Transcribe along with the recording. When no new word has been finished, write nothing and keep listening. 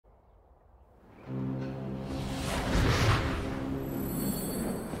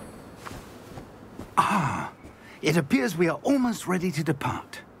It appears we are almost ready to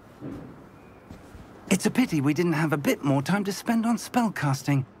depart. It's a pity we didn't have a bit more time to spend on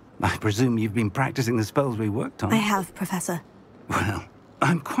spellcasting. I presume you've been practicing the spells we worked on. I have, Professor. Well,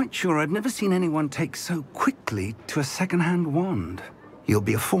 I'm quite sure I've never seen anyone take so quickly to a second-hand wand. You'll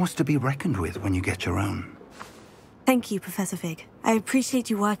be a force to be reckoned with when you get your own. Thank you, Professor Fig. I appreciate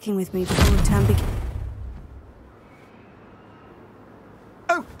you working with me before the term begins.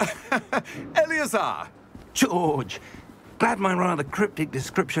 Oh, Eleazar! George! Glad my rather cryptic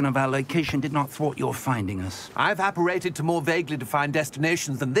description of our location did not thwart your finding us. I've apparated to more vaguely defined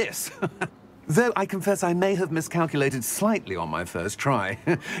destinations than this. Though I confess I may have miscalculated slightly on my first try.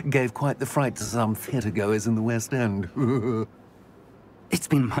 Gave quite the fright to some theatre-goers in the West End. It's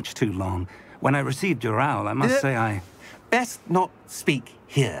been much too long. When I received your owl, I must say I... Best not speak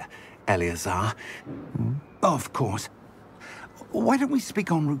here, Eleazar. Of course. Why don't we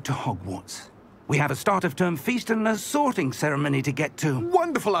speak en route to Hogwarts? We have a start-of-term feast and a sorting ceremony to get to.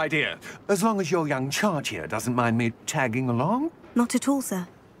 Wonderful idea! As long as your young charge here doesn't mind me tagging along. Not at all, sir.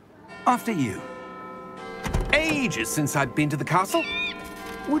 After you. Ages since I've been to the castle.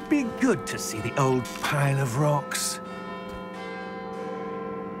 Would be good to see the old pile of rocks.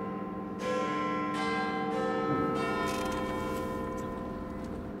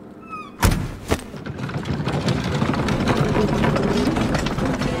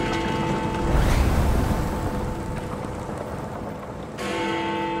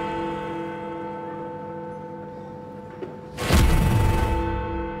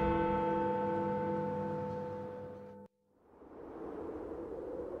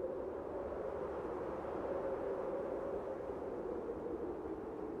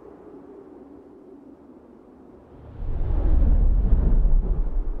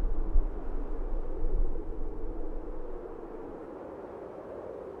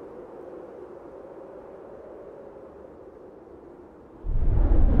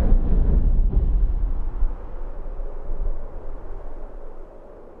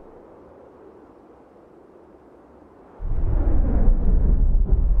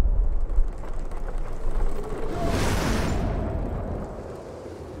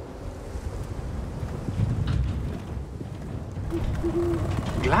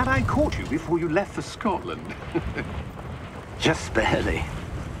 Glad I caught you before you left for Scotland. Just barely.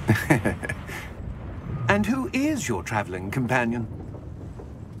 And who is your traveling companion?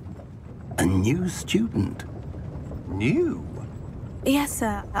 A new student. New? Yes,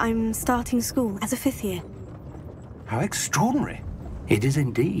 sir. I'm starting school as a 5th year. How extraordinary. It is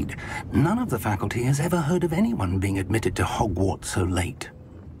indeed. None of the faculty has ever heard of anyone being admitted to Hogwarts so late.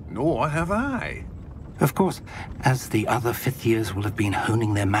 Nor have I. Of course, as the other 5th years will have been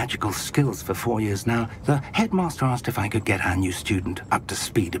honing their magical skills for 4 years now, the headmaster asked if I could get our new student up to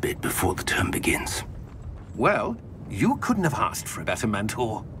speed a bit before the term begins. Well, you couldn't have asked for a better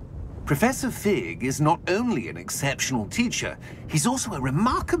mentor. Professor Fig is not only an exceptional teacher, he's also a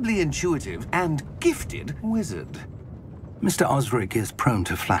remarkably intuitive and gifted wizard. Mr. Osric is prone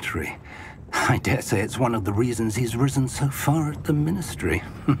to flattery. I dare say it's one of the reasons he's risen so far at the Ministry.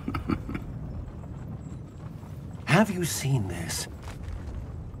 Have you seen this?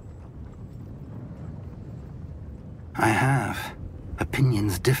 I have.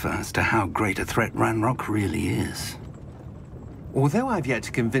 Opinions differ as to how great a threat Ranrok really is. Although I've yet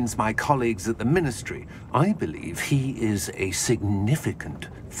to convince my colleagues at the Ministry, I believe he is a significant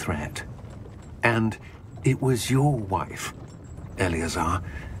threat. And it was your wife, Eleazar,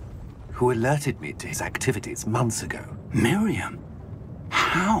 who alerted me to his activities months ago. Miriam?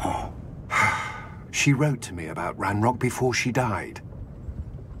 How? She wrote to me about Ranrok before she died,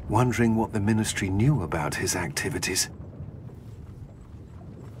 wondering what the Ministry knew about his activities.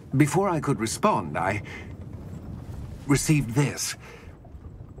 Before I could respond, I received this.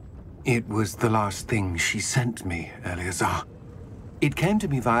 It was the last thing she sent me, Eleazar. It came to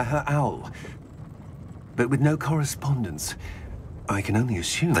me via her owl, but with no correspondence. I can only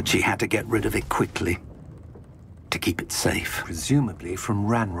assume that she had to get rid of it quickly, to keep it safe. Presumably from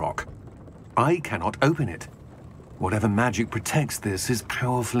Ranrok. I cannot open it. Whatever magic protects this is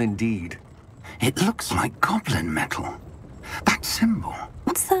powerful indeed. It looks like goblin metal. That symbol.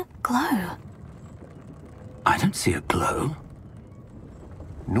 What's the glow? I don't see a glow.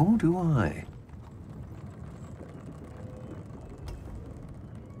 Nor do I.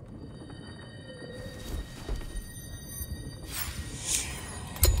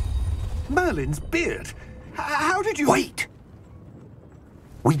 Merlin's beard. How did you... Wait!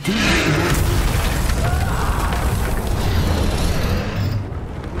 We do...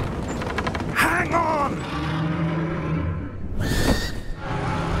 Hang on!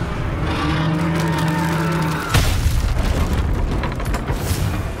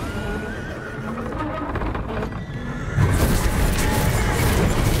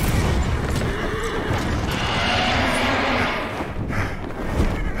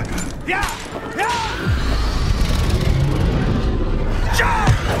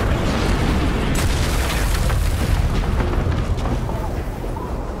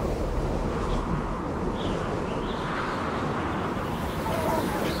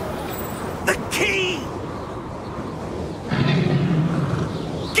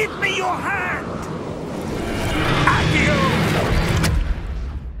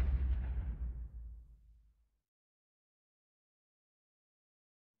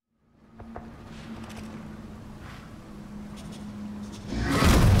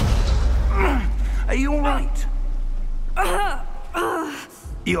 all right?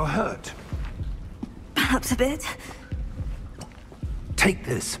 You're hurt. Perhaps a bit. Take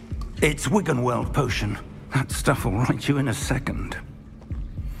this. It's Wiggenweld potion. That stuff will right you in a second.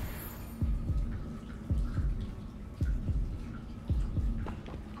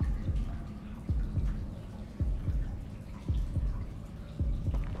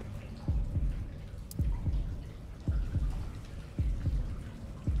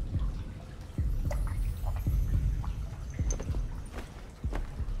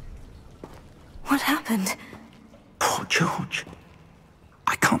 What happened? Poor George.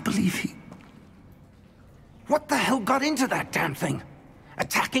 I can't believe he... What the hell got into that damn thing?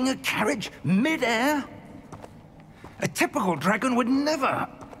 Attacking a carriage mid-air? A typical dragon would never...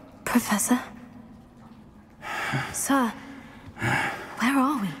 Professor? Sir, where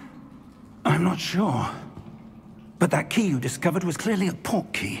are we? I'm not sure. But that key you discovered was clearly a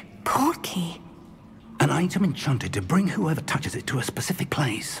port key. Port key? An item enchanted to bring whoever touches it to a specific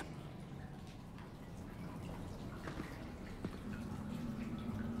place.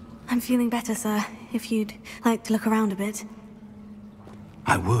 I'm feeling better, sir, if you'd like to look around a bit.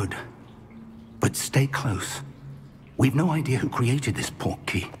 I would. But stay close. We've no idea who created this port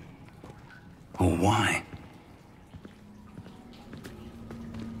key. Or why.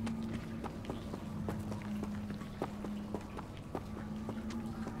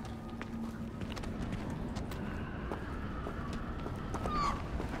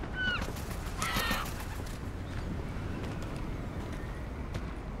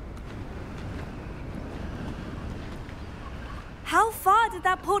 How far did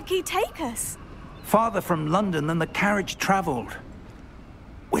that port key take us? Farther from London than the carriage travelled.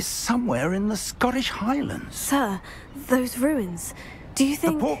 We're somewhere in the Scottish Highlands. Sir, those ruins, do you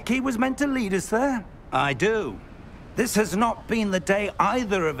think... The port key was meant to lead us there? I do. This has not been the day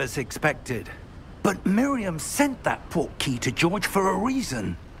either of us expected. But Miriam sent that port key to George for a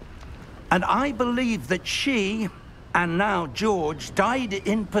reason. And I believe that she, and now George, died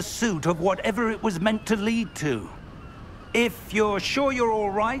in pursuit of whatever it was meant to lead to. If you're sure you're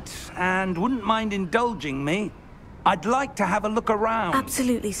all right, and wouldn't mind indulging me, I'd like to have a look around.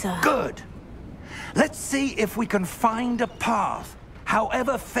 Absolutely, sir. Good. Let's see if we can find a path,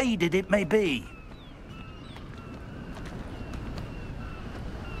 however faded it may be.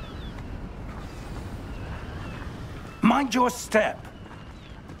 Mind your step.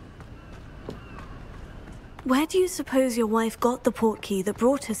 Where do you suppose your wife got the port key that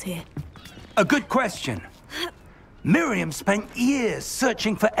brought us here? A good question. Miriam spent years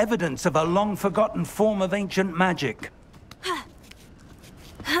searching for evidence of a long-forgotten form of ancient magic.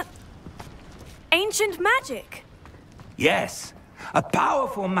 Ancient magic? Yes, a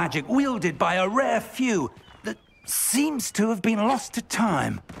powerful magic wielded by a rare few that seems to have been lost to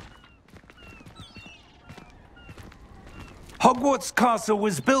time. Hogwarts Castle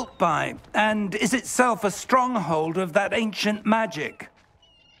was built by, and is itself a stronghold of that ancient magic.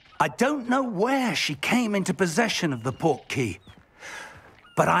 I don't know where she came into possession of the port key,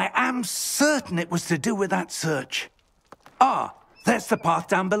 but I am certain it was to do with that search. Ah, there's the path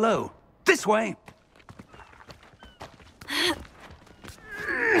down below. This way.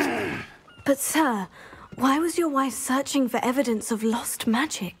 But sir, why was your wife searching for evidence of lost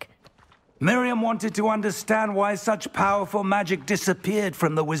magic? Miriam wanted to understand why such powerful magic disappeared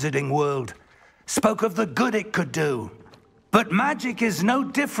from the wizarding world. Spoke of the good it could do. But magic is no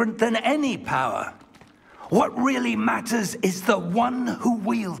different than any power. What really matters is the one who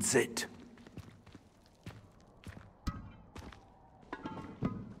wields it.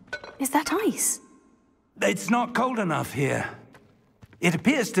 Is that ice? It's not cold enough here. It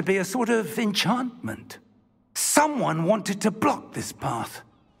appears to be a sort of enchantment. Someone wanted to block this path.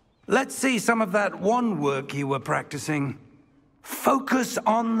 Let's see some of that wand work you were practicing. Focus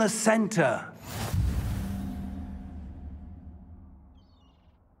on the center.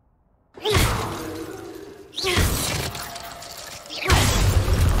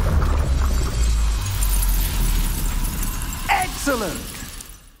 Excellent!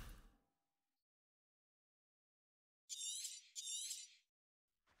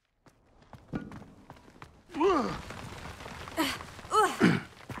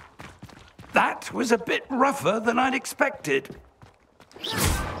 That was a bit rougher than I'd expected.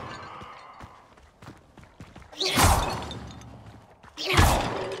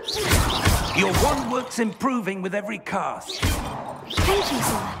 Your wand work's improving with every cast. Thank you,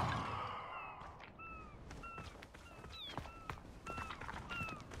 sir.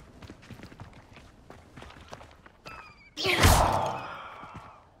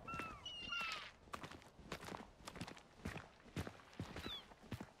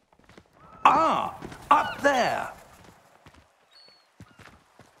 there?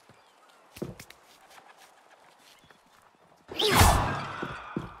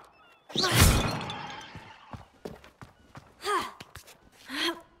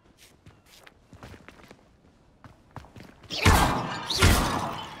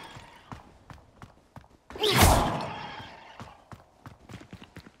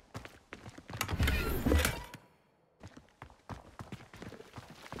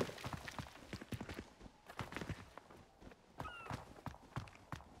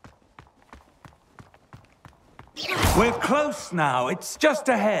 We're close now. It's just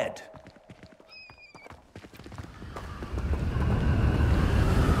ahead.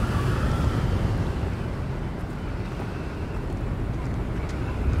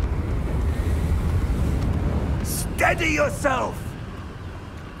 Steady yourself!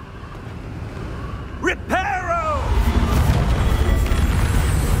 Reparo!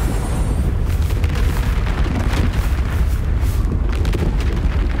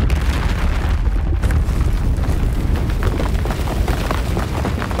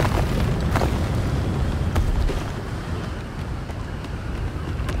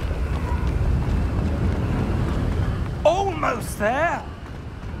 Almost there!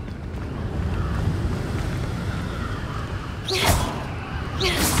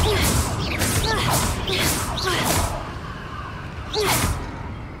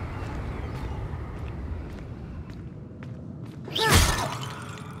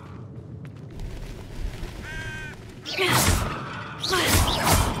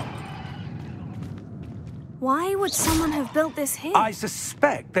 Why would someone have built this here? I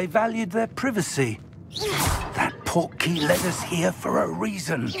suspect they valued their privacy. That portkey led us here for a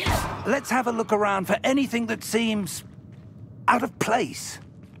reason. Let's have a look around for anything that seems out of place.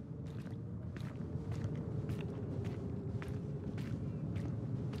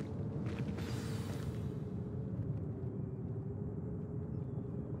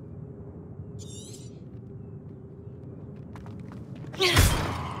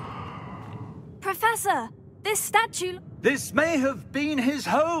 Professor, this statue... This may have been his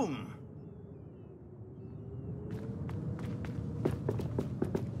home.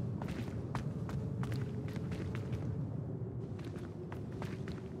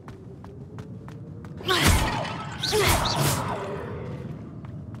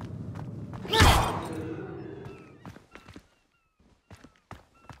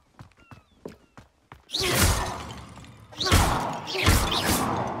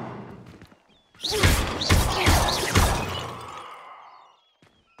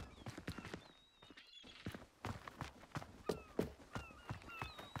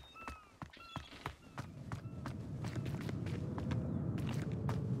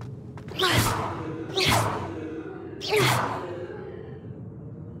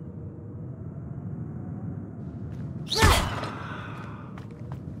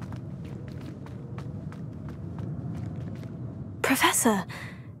 Professor,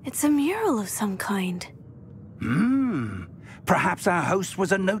 it's a mural of some kind. Perhaps our host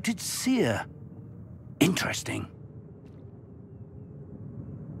was a noted seer. Interesting.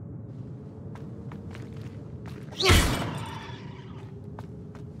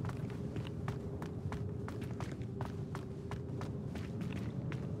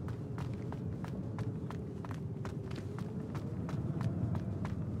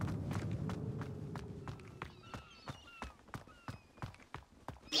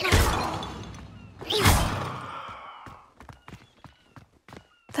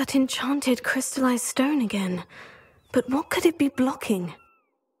 That enchanted crystallized stone again. But what could it be blocking?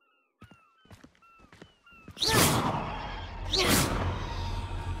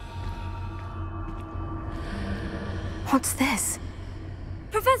 What's this?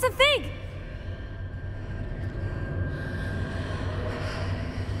 Professor Fig!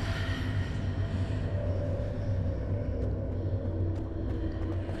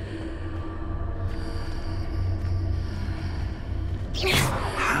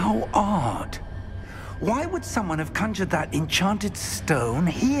 How odd. Why would someone have conjured that enchanted stone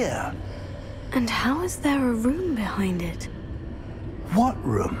here? And how is there a room behind it? What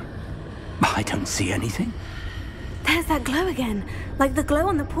room? I don't see anything. There's that glow again, like the glow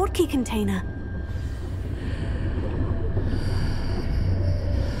on the portkey container.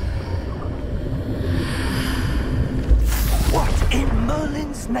 What in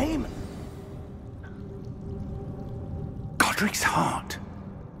Merlin's name? Godric's heart.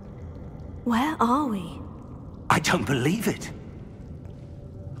 Where are we? I don't believe it.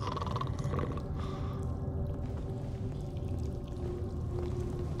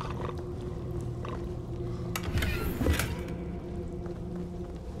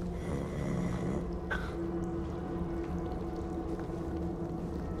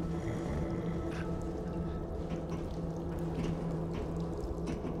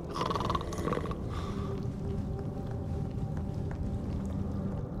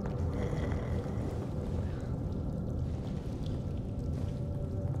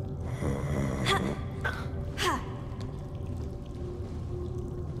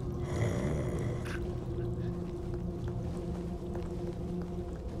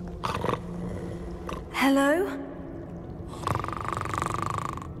 Hello?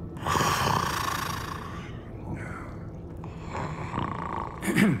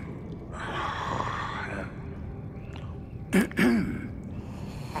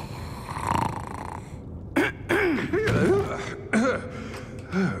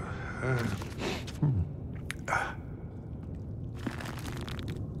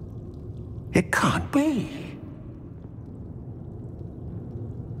 It can't be.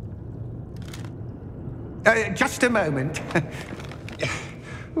 Just a moment.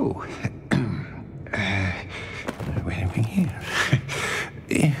 Oh. Wait a minute.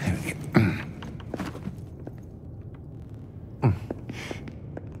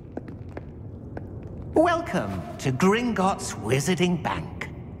 Welcome to Gringott's Wizarding Bank.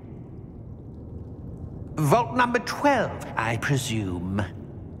 Vault number 12, I presume.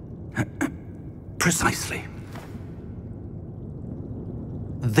 Precisely.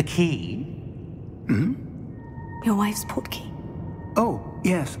 The key? Your wife's portkey. Oh,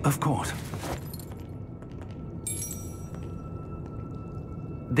 yes, of course.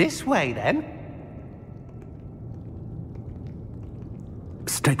 This way, then.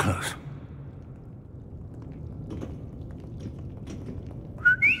 Stay close.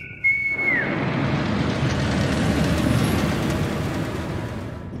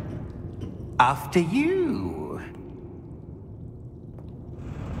 After you.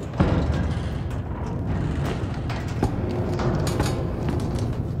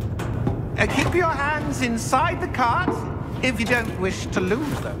 Keep your hands inside the cart if you don't wish to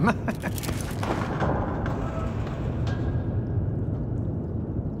lose them.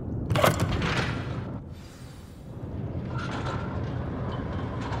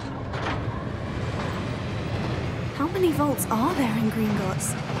 How many vaults are there in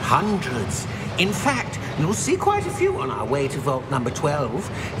Gringotts? Hundreds. In fact, you'll see quite a few on our way to vault number 12.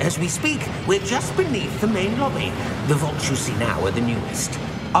 As we speak, we're just beneath the main lobby. The vaults you see now are the newest.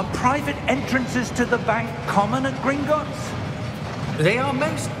 Are private entrances to the bank common at Gringotts? They are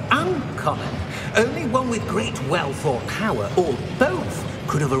most uncommon. Only one with great wealth or power, or both,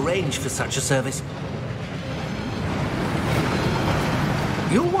 could have arranged for such a service.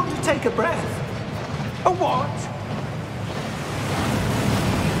 You'll want to take a breath. A what?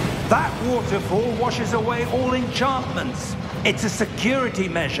 That waterfall washes away all enchantments. It's a security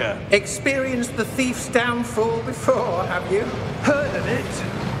measure. Experienced the thief's downfall before, have you? Heard of it?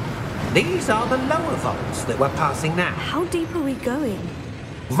 These are the lower vaults that we're passing now. How deep are we going?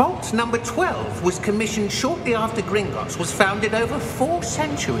 Vault number 12 was commissioned shortly after Gringotts was founded over 4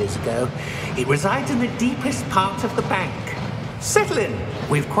 centuries ago. It resides in the deepest part of the bank. Settle in.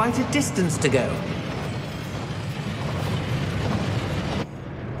 We've quite a distance to go.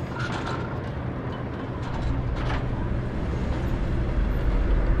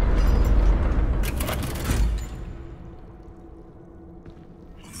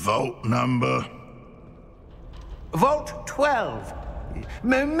 Vault number? Vault 12.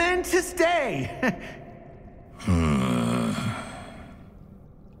 Momentous day.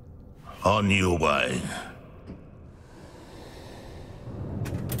 On your way.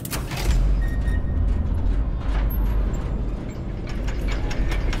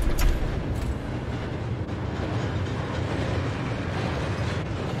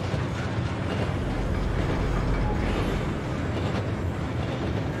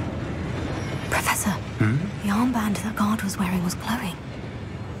 Professor, the armband that guard was wearing was glowing.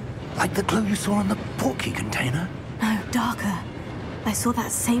 Like the glow you saw on the portkey container? No, darker. I saw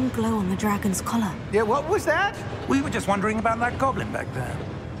that same glow on the dragon's collar. Yeah, what was that? We were just wondering about that goblin back there.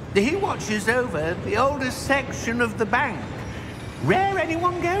 He watches over the oldest section of the bank. Rare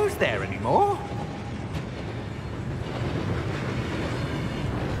anyone goes there anymore.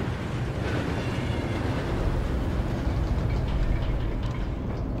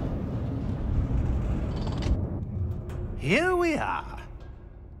 Here we are.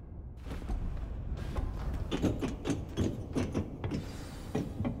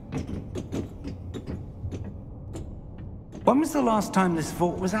 When was the last time this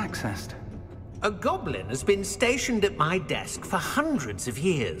vault was accessed? A goblin has been stationed at my desk for hundreds of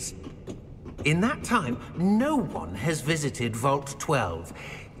years. In that time, no one has visited Vault 12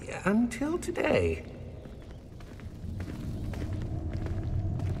 until today.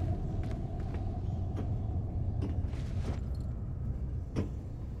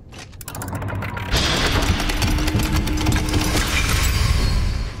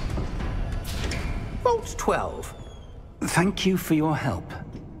 Vault 12. Thank you for your help.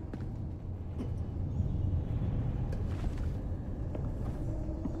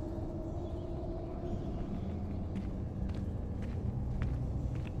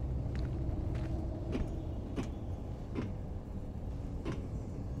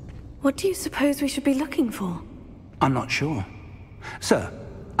 What do you suppose we should be looking for? I'm not sure. Sir,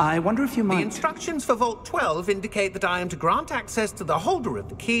 I wonder if you might... The instructions for Vault 12 indicate that I am to grant access to the holder of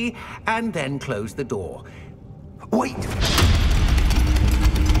the key and then close the door. Wait!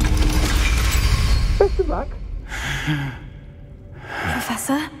 Best of luck.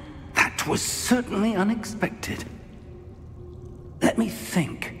 Professor? That was certainly unexpected. Let me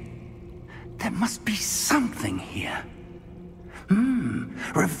think. There must be something here.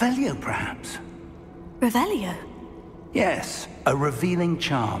 Revelio, perhaps? Revelio? Yes, a revealing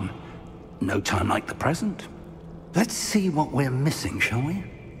charm. No time like the present. Let's see what we're missing, shall we?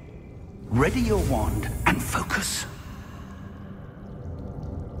 Ready your wand and focus.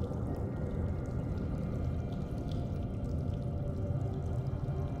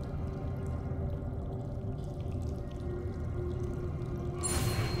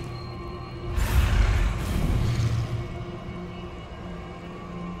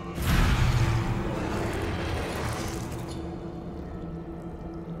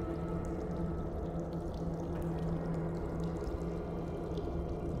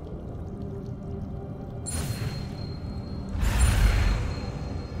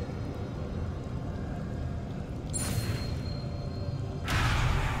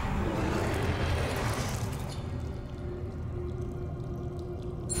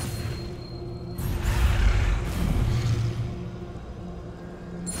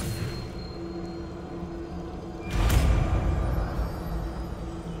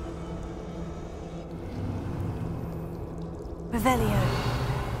 Revelio.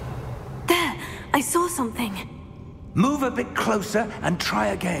 There! I saw something. Move a bit closer and try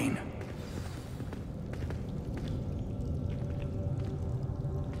again.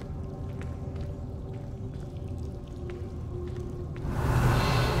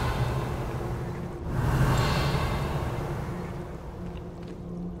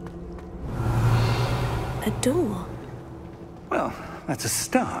 A door? Well, that's a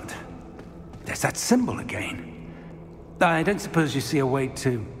start. There's that symbol again. I don't suppose you see a way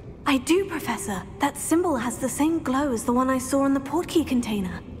to... I do, Professor. That symbol has the same glow as the one I saw in the portkey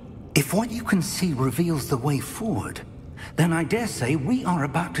container. If what you can see reveals the way forward, then I dare say we are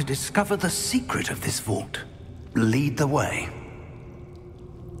about to discover the secret of this vault. Lead the way.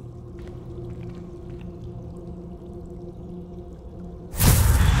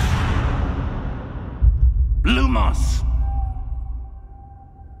 Lumos!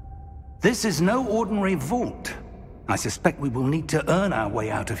 This is no ordinary vault. I suspect we will need to earn our way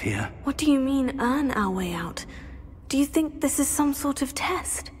out of here. What do you mean, earn our way out? Do you think this is some sort of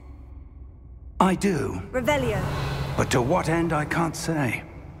test? I do. Revelio. But to what end, I can't say.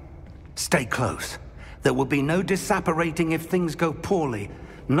 Stay close. There will be no disapparating if things go poorly.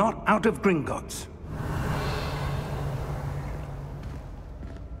 Not out of Gringotts.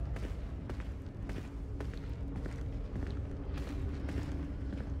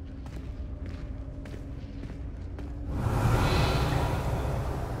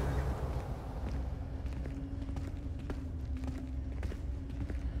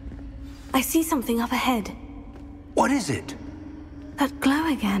 I see something up ahead. What is it? That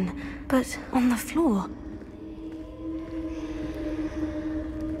glow again, but on the floor.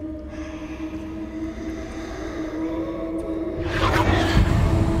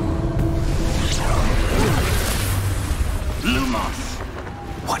 Lumos!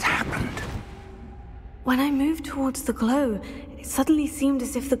 What happened? When I moved towards the glow, it suddenly seemed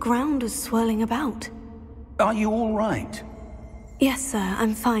as if the ground was swirling about. Are you all right? Yes, sir,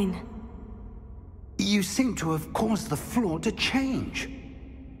 I'm fine. You seem to have caused the floor to change.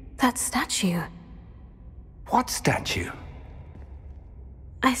 That statue. What statue?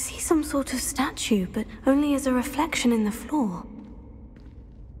 I see some sort of statue, but only as a reflection in the floor.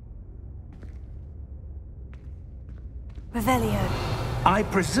 Revelio. I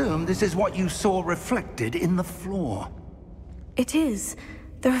presume this is what you saw reflected in the floor. It is.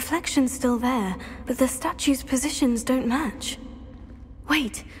 The reflection's still there, but the statue's positions don't match.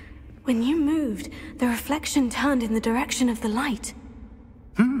 Wait. When you moved, the reflection turned in the direction of the light.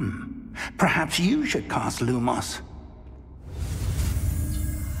 Perhaps you should cast Lumos.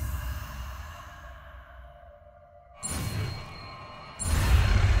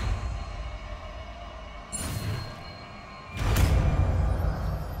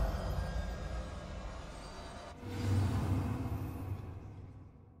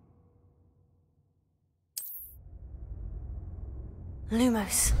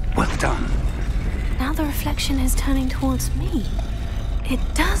 Lumos. Well done. Now the reflection is turning towards me. It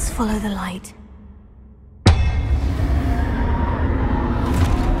does follow the light.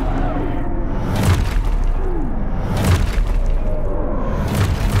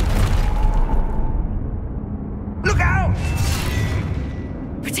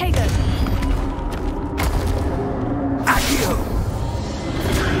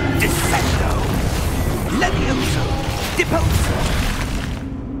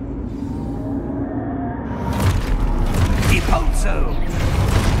 Levioso!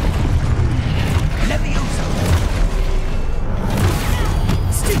 Levioso!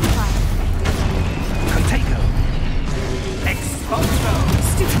 Stupefy! Protego! Expulso!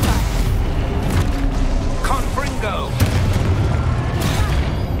 Stupefy! Confringo!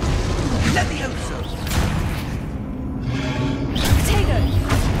 Levioso! Protego!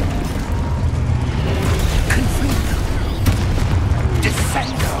 Confringo!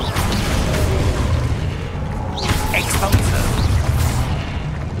 Descendo! Expulso!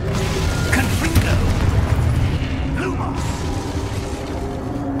 Confringo! Lumos!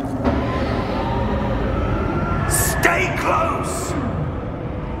 Stay close!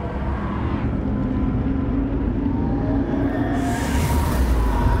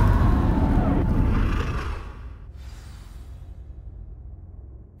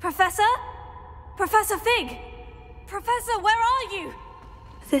 Professor? Professor Fig! Professor, where are you?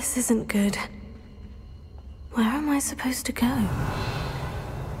 This isn't good. Where am I supposed to go?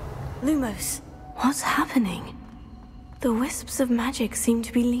 Lumos, what's happening? The wisps of magic seem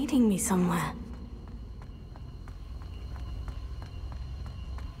to be leading me somewhere.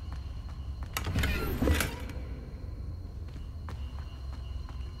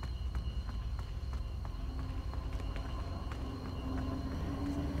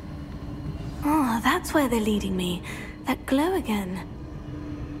 Oh, that's where they're leading me. That glow again.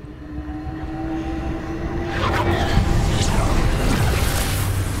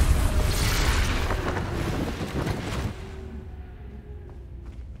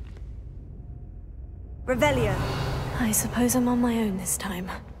 Revelio. I suppose I'm on my own this time.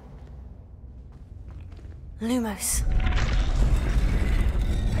 Lumos.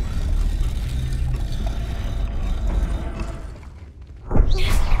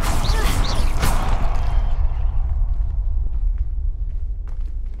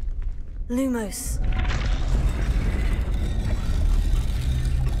 Lumos.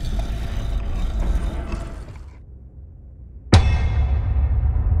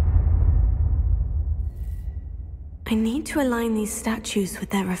 I need to align these statues with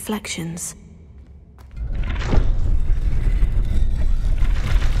their reflections.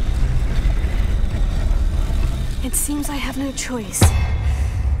 It seems I have no choice.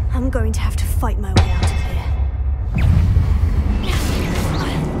 I'm going to have to fight my way out of here.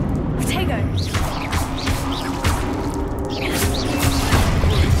 Protego!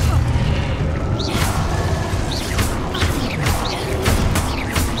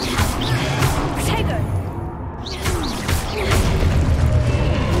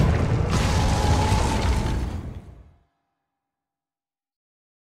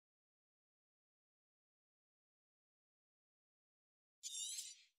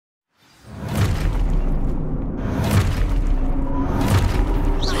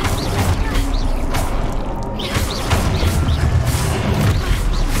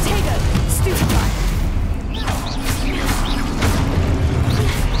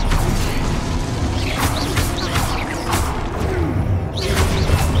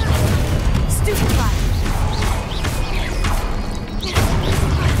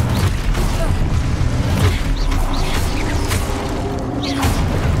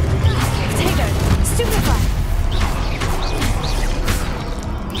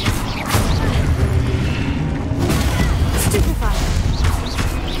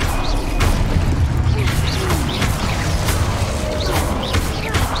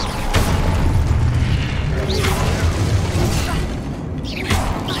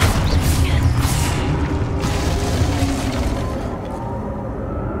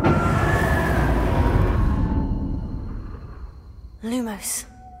 Lumos.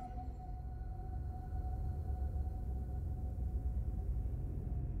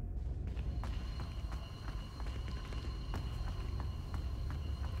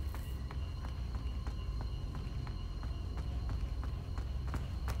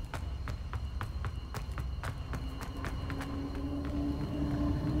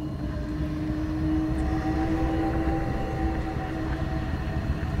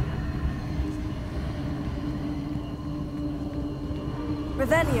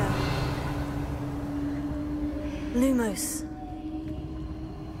 Revelio. Lumos.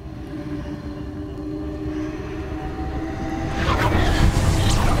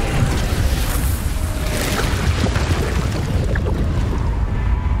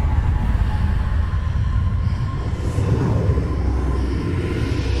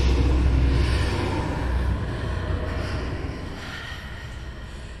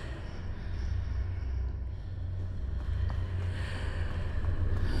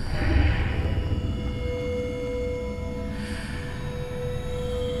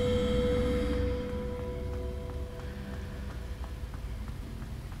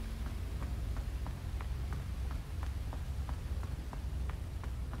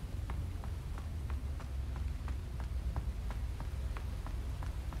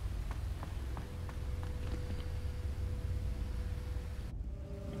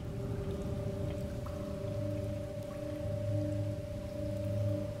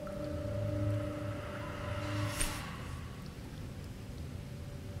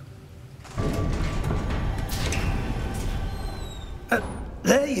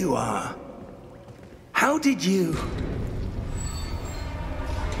 There you are. How did you...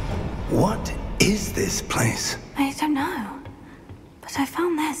 What is this place? I don't know. But I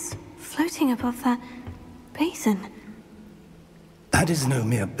found this floating above that basin. That is no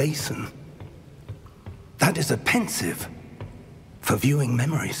mere basin. That is a pensive for viewing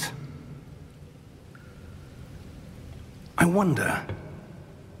memories. I wonder...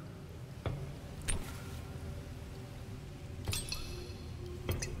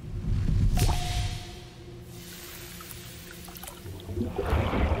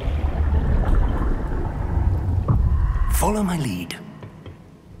 Follow my lead.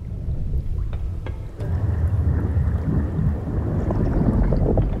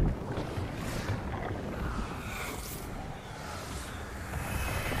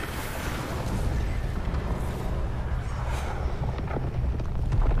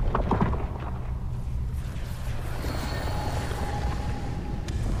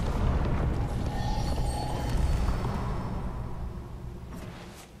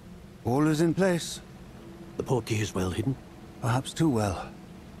 All is in place. The portkey is well hidden. Perhaps too well.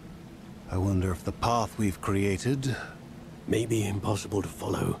 I wonder if the path we've created... May be impossible to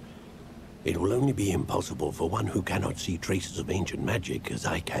follow. It will only be impossible for one who cannot see traces of ancient magic as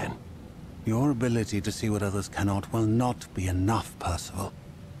I can. Your ability to see what others cannot will not be enough, Percival.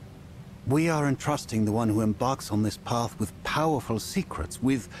 We are entrusting the one who embarks on this path with powerful secrets,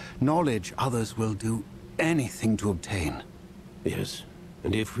 with knowledge others will do anything to obtain. Yes,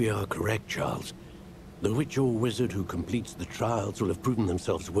 and if we are correct, Charles, the witch or wizard who completes the trials will have proven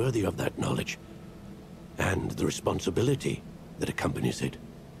themselves worthy of that knowledge, and the responsibility that accompanies it.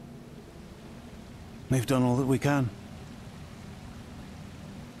 We've done all that we can.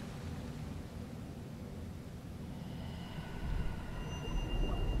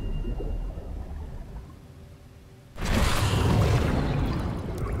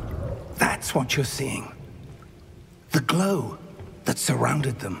 That's what you're seeing. The glow that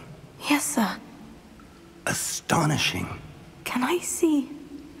surrounded them. Yes, sir. Astonishing. Can I see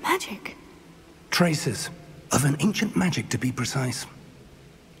magic? Traces of an ancient magic, to be precise.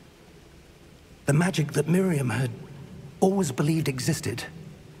 The magic that Miriam had always believed existed,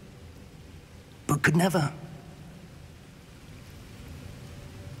 but could never.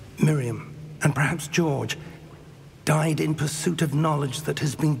 Miriam, and perhaps George, died in pursuit of knowledge that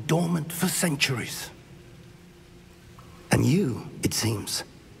has been dormant for centuries. And you, it seems,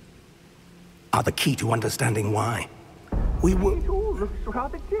 are the key to understanding why. We were... It all looks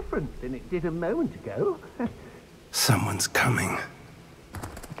rather different than it did a moment ago. Someone's coming.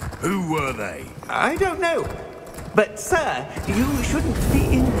 Who were they? I don't know. But, sir, you shouldn't be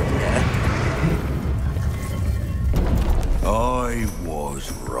in here. I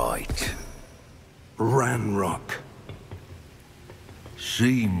was right. Ranrok.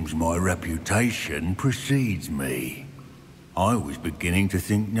 Seems my reputation precedes me. I was beginning to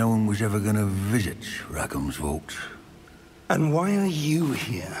think no one was ever going to visit Rackham's vault. And why are you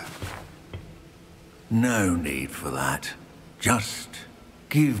here? No need for that. Just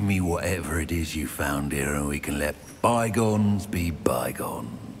give me whatever it is you found here and we can let bygones be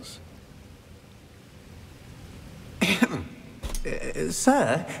bygones.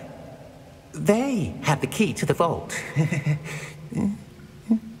 Sir, they had the key to the vault.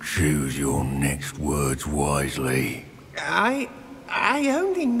 Choose your next words wisely. I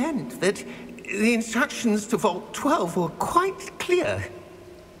only meant that the instructions to Vault 12 were quite clear.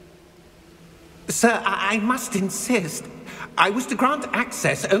 Sir, I must insist. I was to grant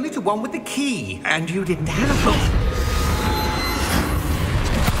access only to one with the key, and you didn't have it.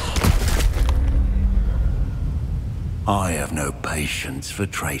 I have no patience for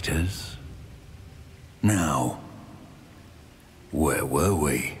traitors. Now, where were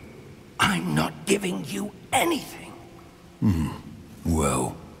we? I'm not giving you anything.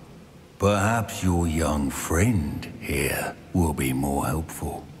 Well, perhaps your young friend here will be more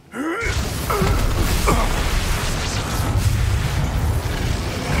helpful.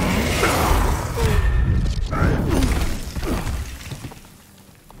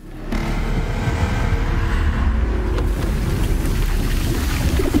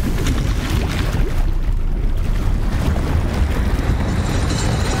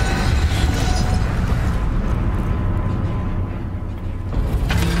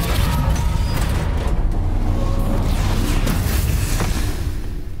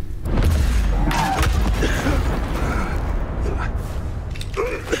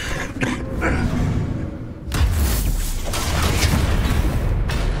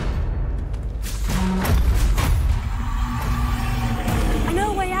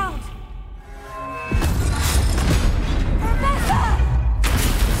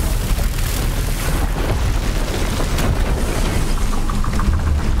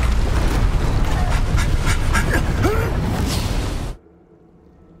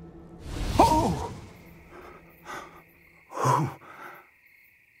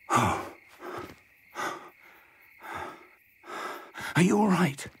 Are you all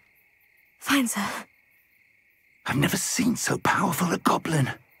right? Fine, sir. I've never seen so powerful a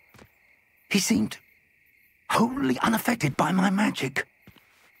goblin. He seemed wholly unaffected by my magic.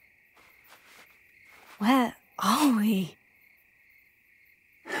 Where are we?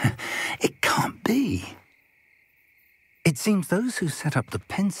 It can't be. It seems those who set up the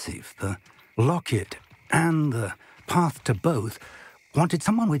pensive, the locket, and the path to both wanted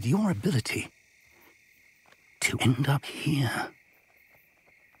someone with your ability to end up here.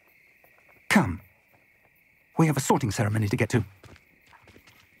 Come. We have a sorting ceremony to get to.